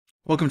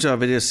Welcome to our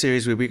video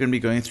series where we're going to be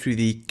going through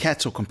the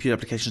CAT or Computer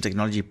Application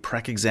Technology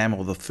Prac exam,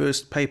 or the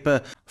first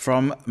paper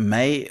from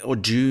May or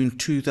June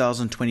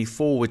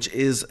 2024, which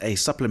is a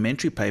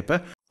supplementary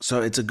paper.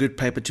 So it's a good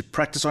paper to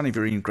practice on if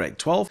you're in grade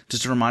 12.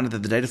 Just a reminder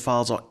that the data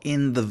files are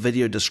in the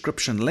video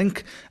description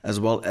link as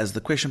well as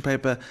the question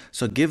paper.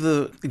 So give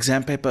the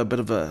exam paper a bit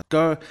of a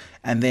go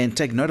and then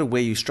take note of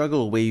where you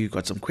struggle, where you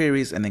got some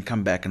queries, and then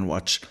come back and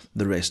watch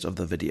the rest of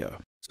the video.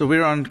 So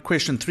we're on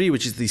question 3,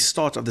 which is the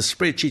start of the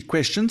spreadsheet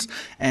questions,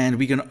 and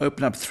we're going to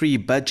open up 3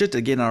 budget.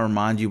 Again, I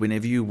remind you,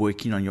 whenever you're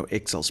working on your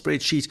Excel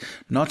spreadsheet,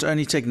 not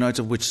only take note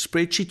of which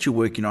spreadsheet you're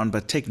working on,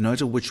 but take note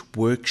of which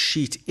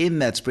worksheet in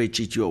that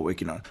spreadsheet you're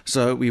working on.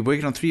 So we're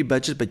working on 3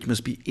 budget, but you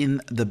must be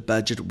in the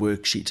budget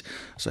worksheet.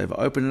 So if I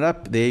open it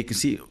up, there you can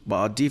see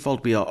by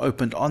default we are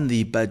opened on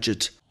the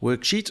budget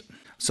worksheet.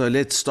 So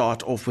let's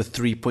start off with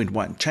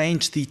 3.1.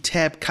 Change the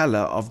tab color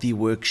of the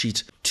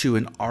worksheet to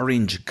an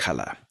orange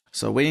color.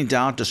 So when in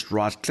doubt, just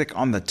right click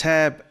on the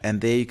tab, and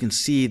there you can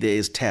see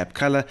there's tab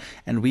color,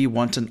 and we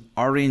want an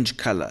orange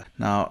color.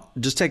 Now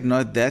just take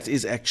note that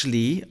is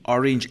actually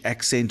orange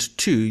accent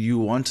 2. You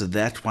want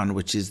that one,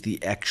 which is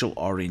the actual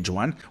orange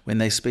one. When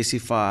they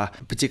specify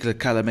a particular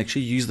color, make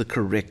sure you use the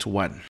correct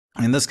one.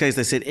 In this case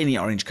they said any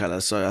orange color,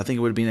 so I think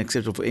it would have been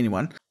acceptable for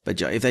anyone. But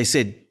yeah, if they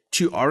said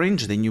to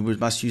orange, then you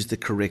must use the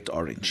correct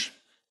orange.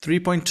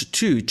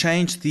 3.2,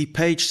 change the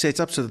page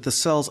setup so that the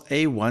cells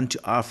A1 to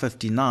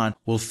R59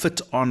 will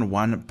fit on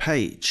one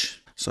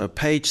page. So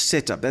page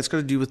setup, that's got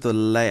to do with the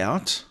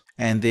layout.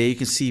 And there you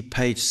can see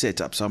page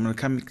setup. So I'm going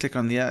to come click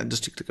on there,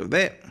 just to click over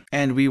there.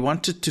 And we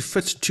want it to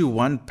fit to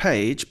one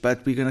page,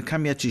 but we're going to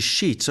come here to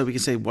sheet. So we can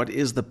say, what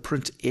is the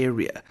print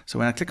area? So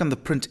when I click on the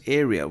print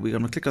area, we're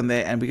going to click on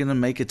there and we're going to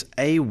make it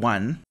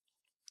A1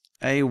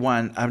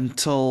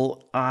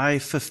 until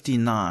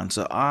I59.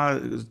 So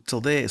I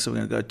till there. So we're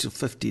going to go to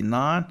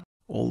 59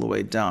 all the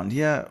way down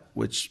here,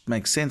 which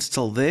makes sense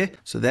till there.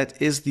 So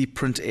that is the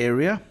print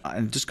area.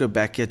 And just go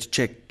back here to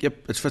check.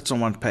 Yep, it fits on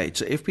one page.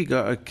 So if we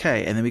go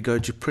OK, and then we go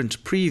to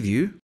print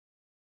preview,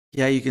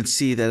 yeah, you can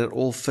see that it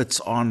all fits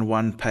on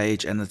one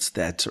page and it's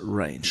that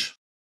range.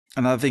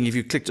 Another thing, if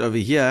you clicked over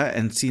here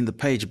and seen the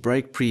page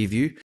break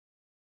preview,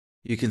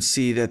 you can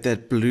see that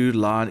that blue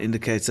line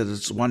indicates that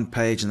it's one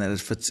page and that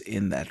it fits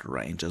in that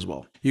range as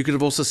well. You could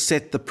have also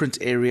set the print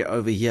area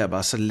over here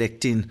by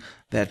selecting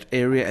that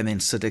area and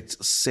then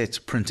select set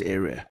print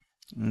area.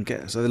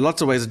 Okay, so there are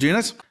lots of ways of doing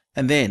it.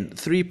 And then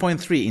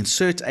 3.3,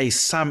 insert a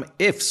sum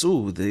ifs,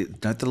 note the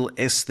little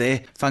S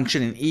there,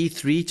 function in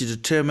E3 to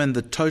determine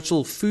the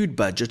total food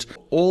budget,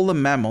 all the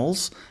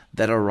mammals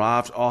that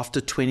arrived after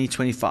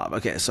 2025.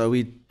 Okay, so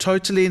we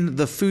totaling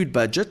the food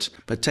budget,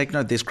 but take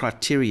note there's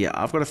criteria.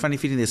 I've got a funny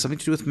feeling there's something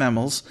to do with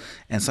mammals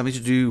and something to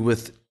do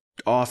with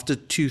after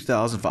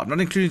 2005,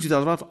 not including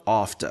 2005,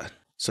 after.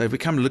 So if we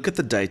come look at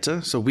the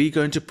data, so we're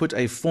going to put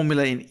a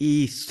formula in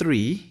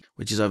E3,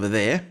 which is over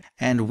there,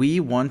 and we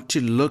want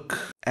to look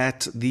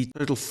at the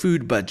total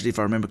food budget, if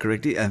I remember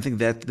correctly. I think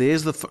that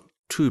there's the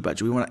food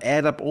budget. We want to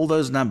add up all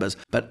those numbers,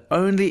 but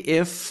only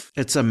if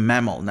it's a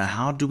mammal. Now,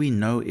 how do we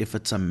know if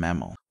it's a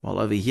mammal? Well,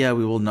 over here,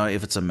 we will know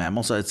if it's a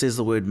mammal. So it says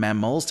the word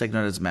mammals, take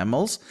note it's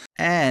mammals,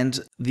 and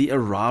the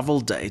arrival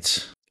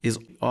date is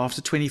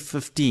after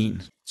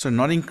 2015. So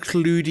not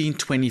including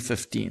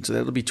 2015. So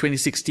that'll be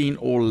 2016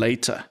 or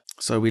later.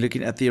 So we're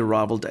looking at the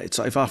arrival date.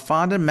 So if I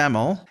find a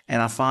mammal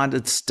and I find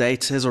its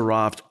date has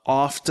arrived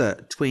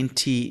after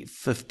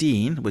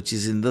 2015, which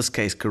is in this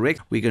case correct,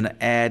 we're going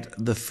to add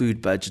the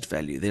food budget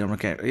value. Then I'm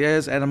okay,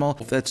 here's animal,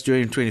 that's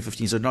during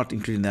 2015, so not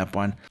including that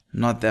one,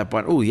 not that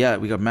one. Oh yeah,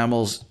 we got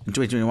mammals in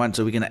 2021,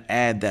 so we're going to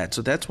add that.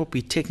 So that's what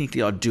we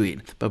technically are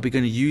doing, but we're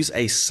going to use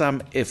a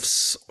sum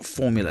ifs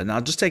formula. Now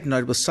just take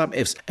note with sum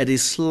ifs, it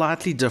is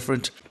slightly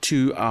different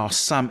to our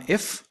sum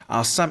if.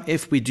 Our sum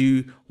if we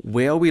do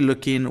where are we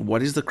looking,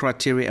 what is the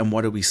criteria, and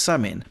what are we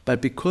summing.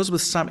 But because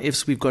with sum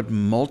ifs we've got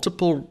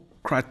multiple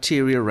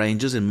criteria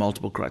ranges and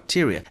multiple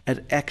criteria,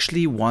 it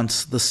actually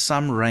wants the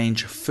sum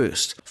range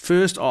first.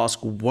 First ask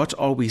what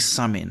are we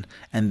summing,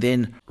 and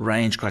then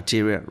range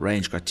criteria.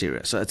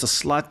 So it's a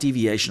slight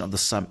deviation of the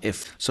sum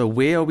if. So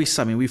where are we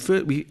summing?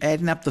 We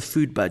adding up the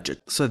food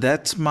budget. So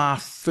that's my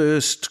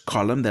first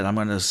column that I'm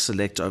going to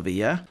select over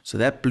here. So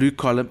that blue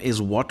column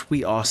is what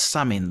we are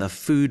summing, the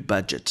food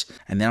budget,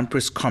 and then I'm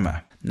press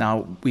comma.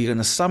 Now we're going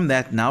to sum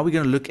that. Now we're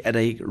going to look at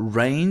a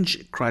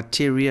range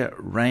criteria.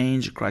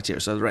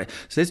 So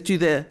let's do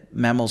the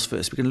mammals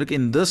first. We can look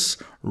in this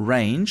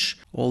range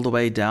all the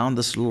way down,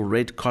 this little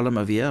red column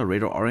over here,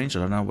 red or orange, I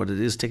don't know what it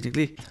is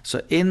technically.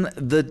 So in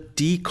the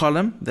D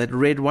column, that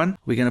red one,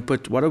 we're going to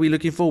put, what are we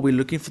looking for? We're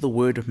looking for the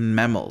word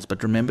mammals,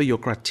 but remember your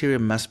criteria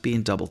must be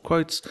in double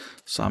quotes.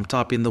 So I'm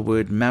typing the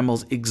word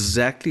mammals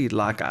exactly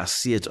like I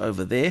see it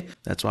over there.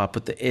 That's why I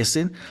put the S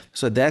in.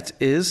 So that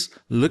is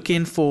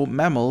looking for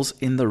mammals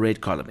in the red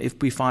column.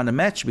 If we find a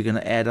match, we're going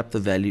to add up the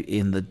value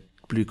in the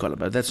blue column.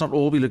 But that's not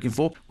all we're looking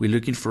for. We're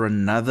looking for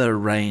another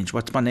range.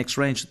 What's my next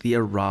range? The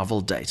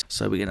arrival date.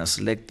 So we're going to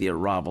select the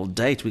arrival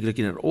date. We're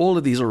looking at all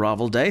of these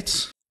arrival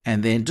dates.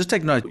 And then just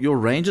take note, your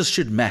ranges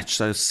should match.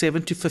 So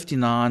 7 to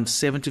 59,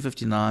 7 to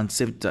 59,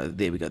 7 to,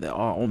 there we go. They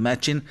are all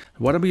matching.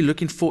 What are we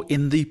looking for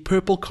in the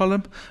purple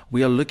column?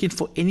 We are looking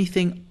for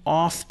anything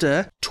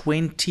after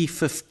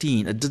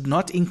 2015. It did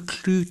not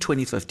include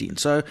 2015.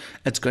 So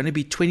it's going to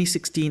be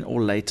 2016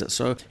 or later.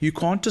 So you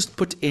can't just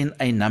put in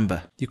a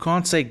number. You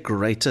can't say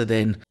greater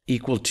than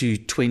equal to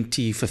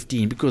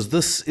 2015 because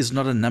this is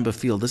not a number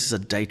field. This is a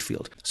date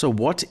field. So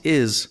what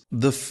is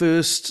the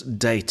first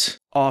date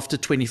after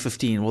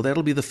 2015? Well,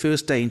 that'll be the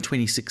first day in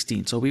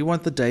 2016. So we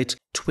want the date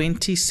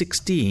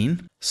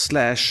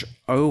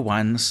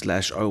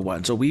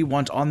 2016/01/01. So we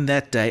want on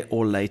that day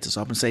or later.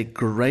 So I'm going to say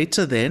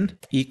greater than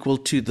equal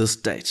to this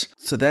date.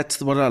 So that's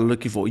what I'm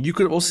looking for. You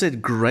could have also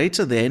said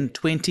greater than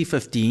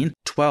 2015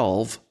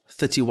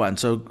 12/31.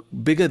 So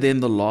bigger than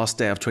the last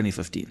day of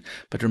 2015.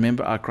 But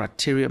remember, our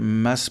criteria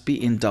must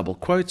be in double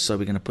quotes. So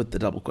we're going to put the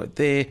double quote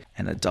there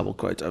and a double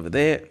quote over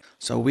there.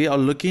 So we are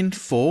looking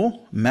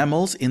for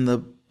mammals in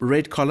the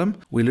red column.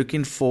 We're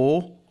looking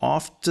for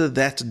after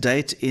that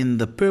date in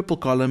the purple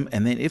column,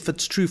 and then if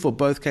it's true for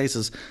both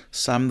cases,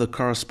 sum the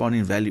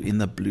corresponding value in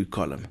the blue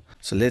column.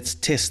 So let's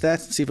test that,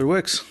 see if it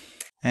works.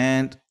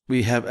 And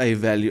we have a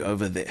value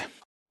over there,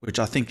 which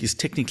I think is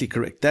technically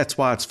correct. That's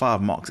why it's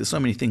 5 marks. There's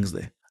so many things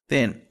there.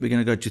 Then we're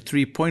going to go to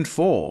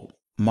 3.4.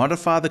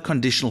 Modify the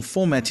conditional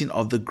formatting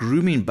of the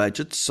grooming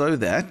budget so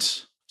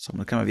that, so I'm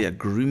going to come over here,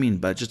 grooming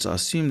budget. So I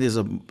assume there's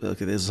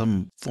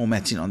some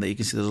formatting on there. You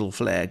can see those little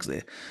flags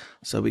there.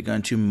 So we're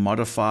going to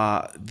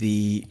modify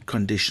the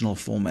conditional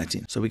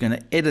formatting. So we're going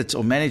to edit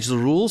or manage the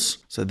rules.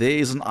 So there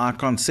is an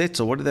icon set.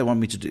 So what do they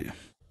want me to do?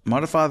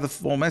 Modify the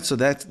format so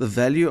that the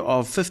value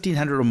of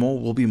 1500 or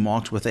more will be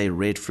marked with a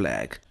red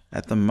flag.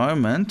 At the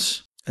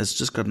moment, it's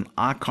just got an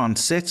icon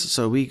set.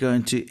 So we're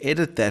going to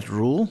edit that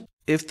rule.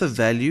 If the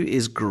value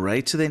is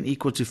greater than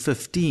equal to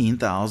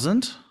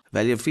 15,000,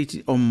 value of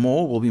 50 or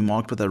more will be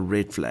marked with a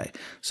red flag.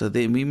 So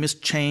then we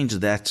must change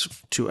that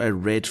to a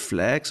red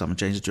flag. So I'm going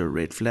to change it to a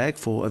red flag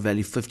for a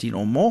value 15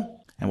 or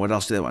more. And what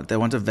else do they want? They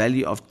want a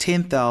value of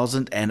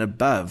 10,000 and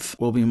above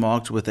will be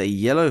marked with a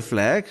yellow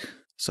flag.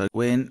 So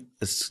when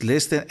it's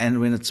less than and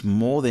when it's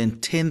more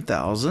than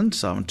 10,000,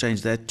 so I'm going to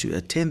change that to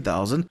a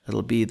 10,000.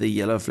 It'll be the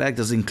yellow flag.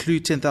 Does it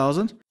include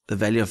 10,000? The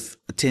value of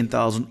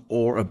 10,000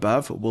 or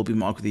above will be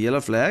marked with a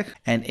yellow flag,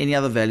 and any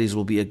other values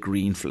will be a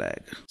green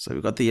flag. So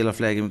we've got the yellow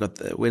flag and we've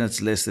got when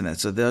it's less than that.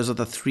 So those are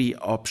the 3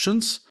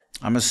 options.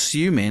 I'm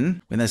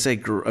assuming when they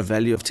say a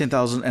value of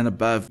 10,000 and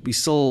above, we're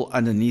still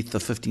underneath the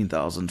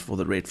 15,000 for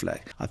the red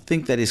flag. I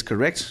think that is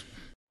correct.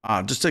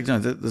 Just take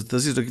note,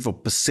 this is looking for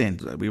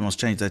percent. We must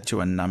change that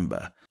to a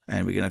number,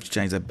 and we're going to have to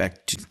change that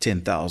back to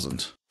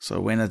 10,000. So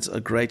when it's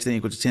a greater than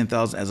equal to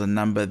 10,000 as a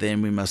number,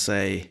 then we must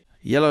say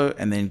yellow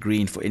and then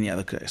green for any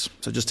other case.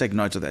 So just take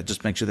note of that.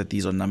 Just make sure that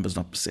these are numbers,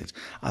 not percent.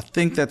 I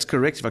think that's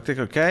correct. If I click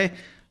OK,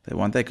 they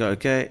want that go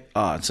OK.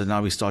 So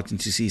now we're starting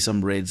to see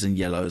some reds and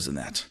yellows in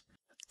that.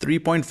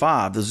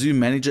 3.5, the Zoom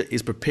manager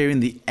is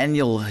preparing the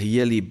annual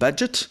yearly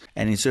budget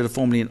and insert a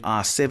formula in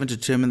R7 to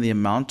determine the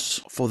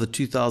amount for the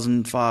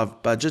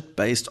 2005 budget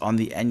based on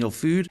the annual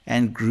food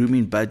and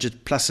grooming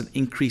budget plus an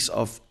increase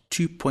of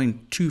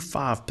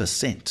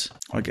 2.25%.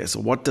 Okay, so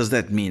what does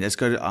that mean? Let's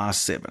go to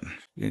R7.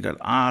 We're going to go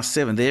to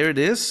R7. There it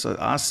is. So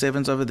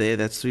R7's over there.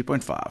 That's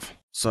 3.5.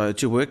 So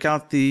to work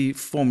out the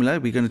formula,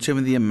 we're going to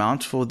determine the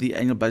amount for the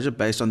annual budget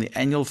based on the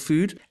annual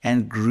food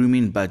and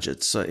grooming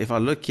budget. So if I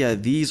look here,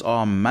 these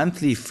are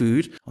monthly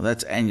food. Well,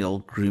 that's annual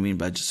grooming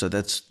budget. So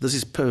this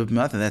is per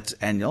month and that's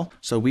annual.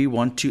 So we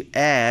want to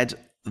add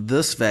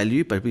this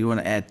value, but we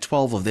want to add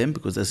 12 of them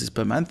because this is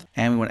per month.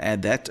 And we want to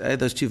add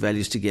those 2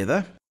 values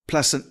together,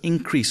 plus an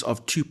increase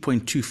of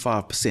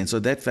 2.25%. So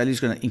that value is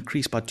going to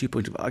increase by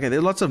 2.25. Okay, there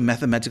are lots of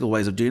mathematical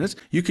ways of doing it.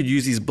 You could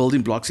use these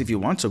building blocks if you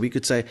want. So we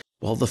could say,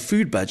 well, the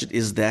food budget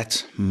is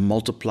that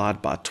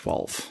multiplied by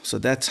 12. So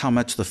that's how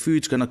much the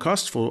food's going to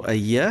cost for a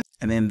year.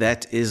 And then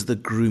that is the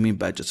grooming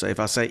budget. So if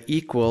I say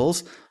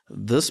equals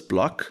this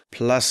block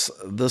plus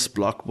this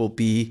block will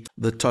be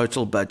the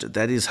total budget.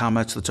 That is how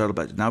much the total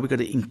budget. Now we're going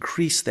to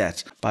increase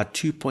that by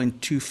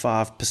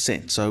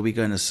 2.25%. So we're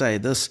going to say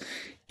this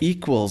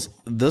equals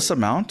this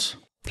amount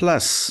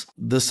plus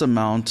this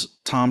amount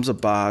times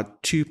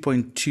about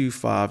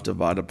 2.25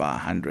 divided by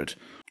 100,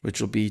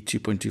 which will be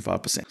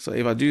 2.25%. So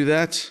if I do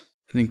that,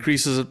 it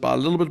increases it by a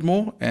little bit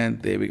more,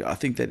 and there we go. I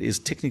think that is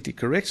technically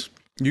correct.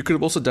 You could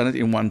have also done it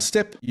in one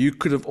step. You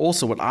could have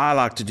also, what I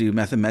like to do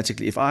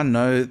mathematically, if I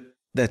know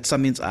that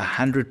something's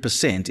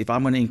 100%, if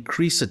I'm going to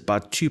increase it by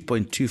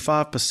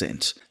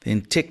 2.25%,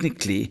 then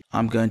technically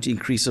I'm going to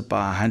increase it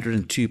by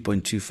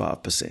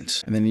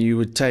 102.25%. And then you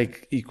would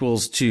take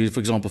equals to,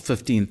 for example,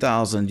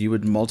 15,000, you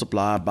would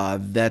multiply by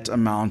that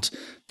amount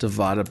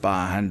divided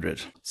by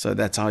 100. So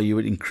that's how you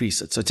would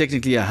increase it. So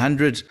technically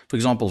 100, for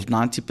example,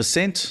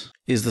 90%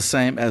 is the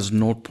same as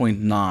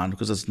 0.9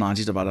 because it's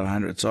 90 divided by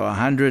 100. So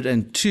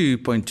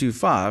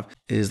 102.25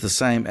 is the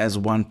same as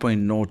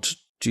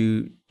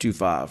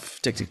 1.0225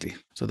 technically.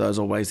 So those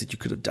are ways that you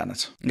could have done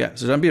it. Yeah,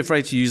 so don't be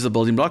afraid to use the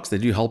building blocks. They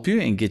do help you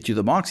and get you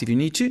the marks if you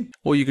need to,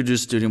 or you could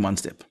just do it in one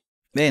step.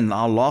 Then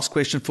our last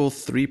question for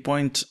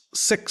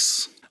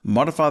 3.6.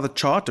 Modify the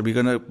chart. We're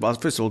going to, well,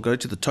 first of all, go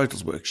to the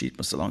totals worksheet,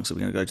 Mr. Long. So we're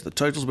going to go to the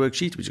totals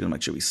worksheet, which is going to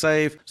make sure we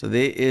save. So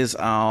there is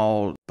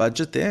our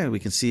budget there. We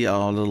can see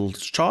our little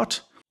chart.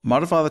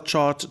 Modify the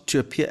chart to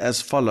appear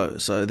as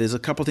follows. So there's a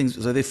couple of things.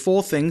 So there are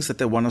 4 things that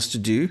they want us to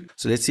do.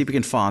 So let's see if we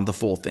can find the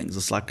 4 things.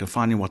 It's like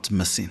finding what's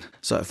missing.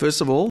 So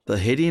first of all, the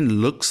heading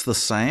looks the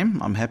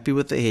same. I'm happy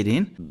with the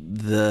heading.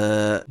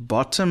 The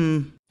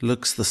bottom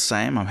looks the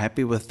same. I'm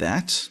happy with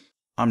that.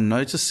 I'm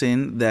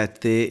noticing that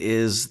there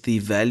is the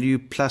value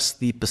plus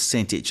the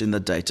percentage in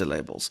the data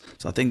labels.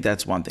 So I think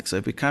that's one thing. So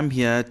if we come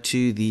here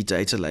to the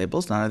data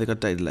labels, now they've got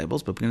data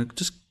labels, but we're going to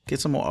just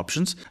get some more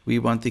options. We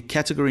want the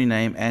category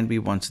name and we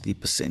want the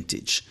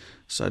percentage.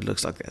 So it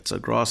looks like that. So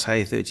grass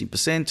hay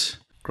 13%,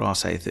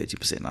 grass hay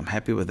 30%. I'm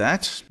happy with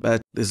that,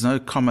 but there's no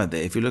comma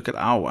there. If you look at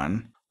our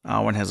one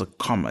has a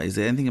comma. Is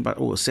there anything about,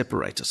 a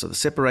separator? So the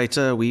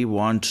separator, we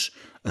want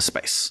a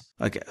space.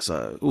 Okay,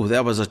 so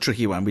that was a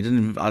tricky one.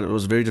 It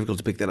was very difficult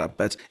to pick that up.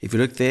 But if you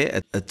look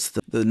there, it's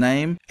the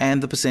name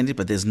and the percentage,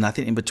 but there's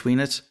nothing in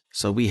between it.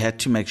 So we had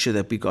to make sure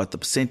that we got the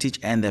percentage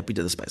and that we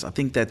did the space. I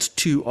think that's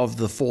 2 of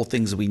the 4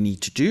 things we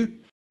need to do.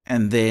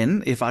 And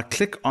then if I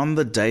click on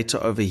the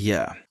data over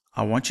here,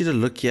 I want you to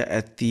look here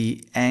at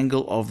the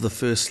angle of the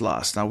first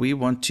slice. Now we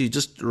want to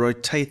just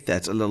rotate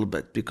that a little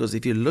bit, because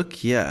if you look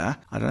here,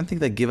 I don't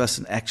think they give us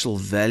an actual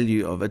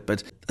value of it,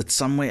 but it's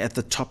somewhere at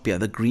the top here.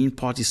 The green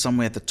part is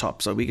somewhere at the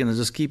top. So we're going to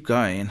just keep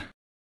going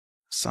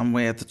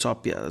somewhere at the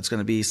top here. It's going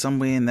to be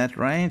somewhere in that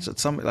range.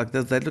 It's somewhere like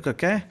that. That look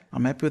okay?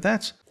 I'm happy with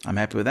that. I'm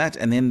happy with that.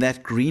 And then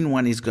that green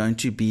one is going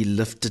to be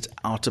lifted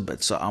out a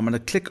bit. So I'm going to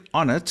click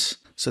on it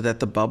so that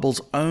the bubbles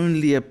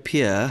only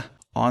appear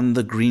on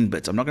the green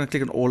bit. I'm not going to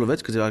click on all of it,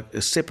 because if I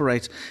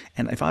separate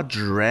and if I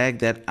drag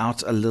that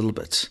out a little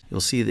bit,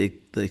 you'll see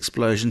the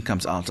explosion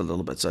comes out a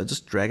little bit. So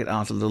just drag it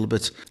out a little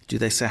bit. Do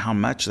they say how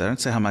much? They don't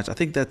say how much. I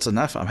think that's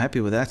enough. I'm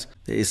happy with that.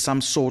 There is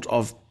some sort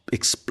of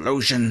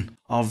explosion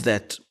of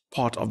that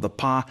part of the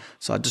pie,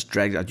 so I just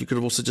dragged it out. You could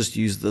have also just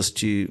used this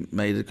to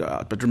make it go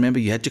out, but remember,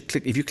 you had to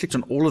click. If you clicked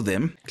on all of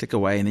them, click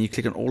away, and then you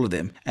click on all of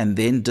them and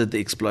then did the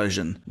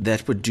explosion,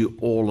 that would do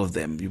all of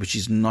them, which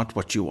is not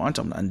what you want.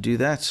 I'm going to undo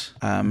that.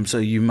 So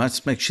you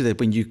must make sure that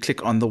when you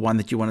click on the one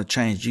that you want to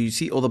change, you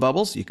see all the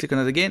bubbles, you click on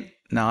it again.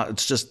 Now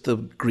it's just the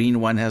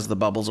green one has the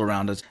bubbles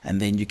around it,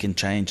 and then you can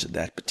change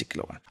that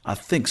particular one. I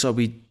think so.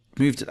 We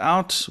moved it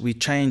out, we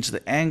changed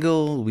the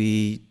angle,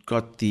 we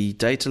got the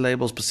data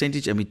labels,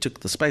 percentage, and we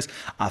took the space.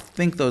 I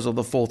think those are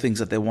the 4 things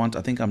that they want.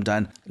 I think I'm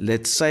done.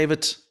 Let's save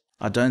it.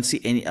 I don't see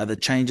any other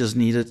changes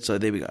needed. So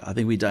there we go. I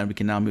think we're done. We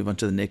can now move on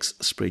to the next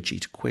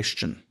spreadsheet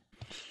question.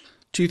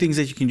 2 things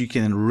that you can do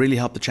can really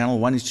help the channel.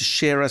 One is to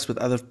share us with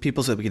other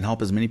people so that we can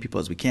help as many people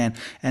as we can,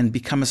 and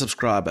become a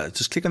subscriber.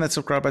 Just click on that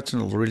subscribe button.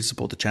 It'll really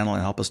support the channel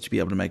and help us to be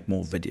able to make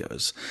more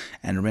videos.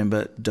 And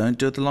remember, don't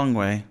do it the long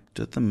way.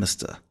 Do it the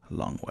Mr.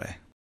 Long way.